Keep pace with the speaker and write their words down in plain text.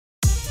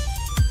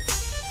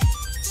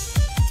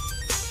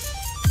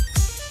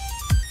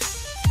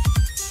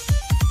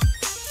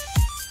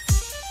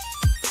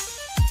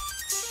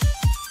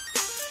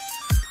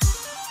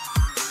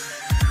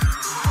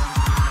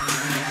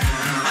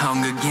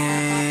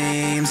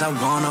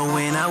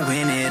I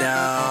win it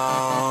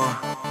all.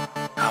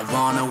 I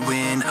wanna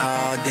win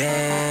all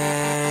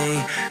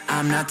day.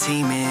 I'm not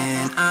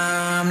teaming.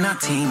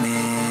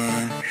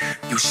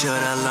 You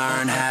should've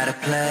learned how to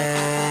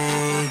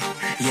play.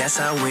 Yes,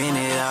 I win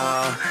it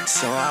all,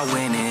 so I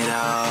win it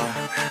all.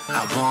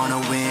 I wanna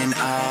win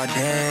all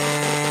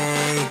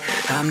day.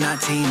 I'm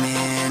not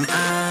teaming.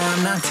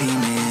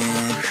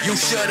 You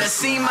should've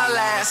seen my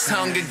last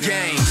Hunger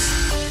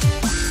Games.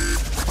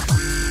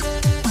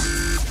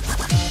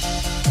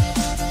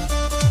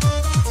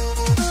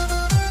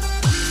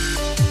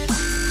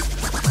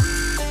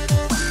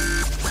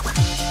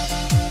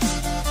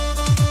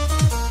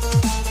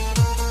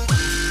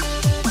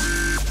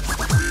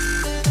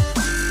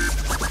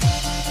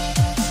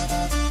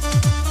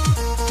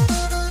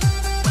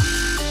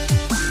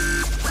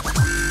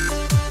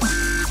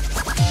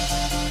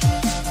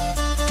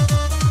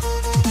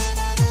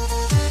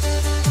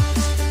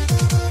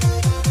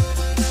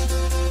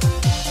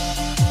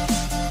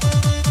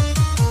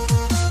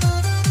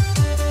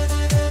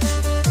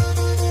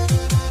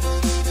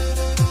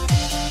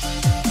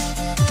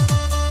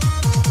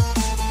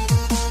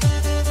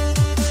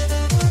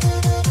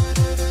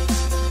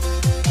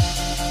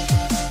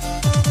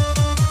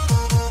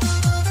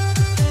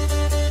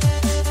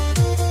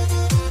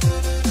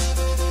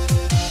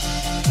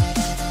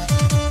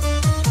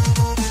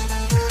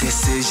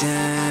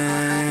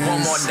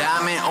 One more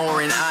diamond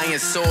or an iron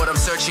sword. I'm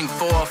searching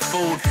for a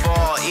food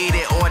fall. Eat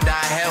it or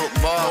die, help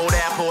ball. Old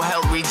apple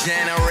help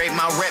regenerate.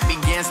 My rep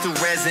begins to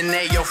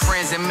resonate. Your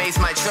friends and mates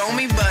might troll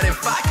me, but if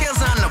I kills,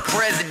 I'm the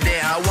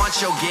president. I want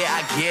your get,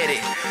 I get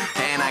it.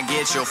 And I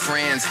get your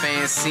friends.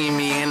 Fans see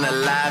me in the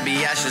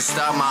lobby. I should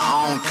start my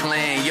own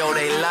clan. Yo,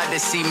 they like to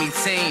see me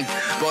team,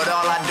 but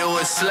all I do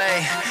is slay.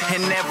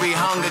 In every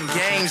Hunger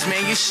Games,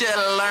 man, you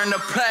should've learned to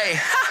play.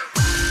 Ha!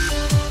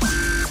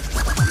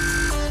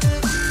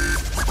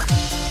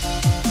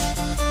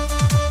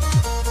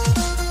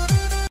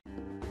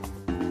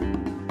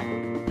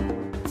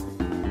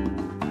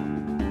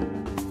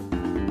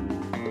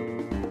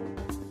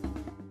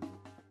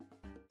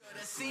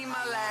 See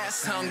my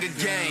last Hunger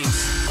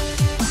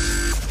Games.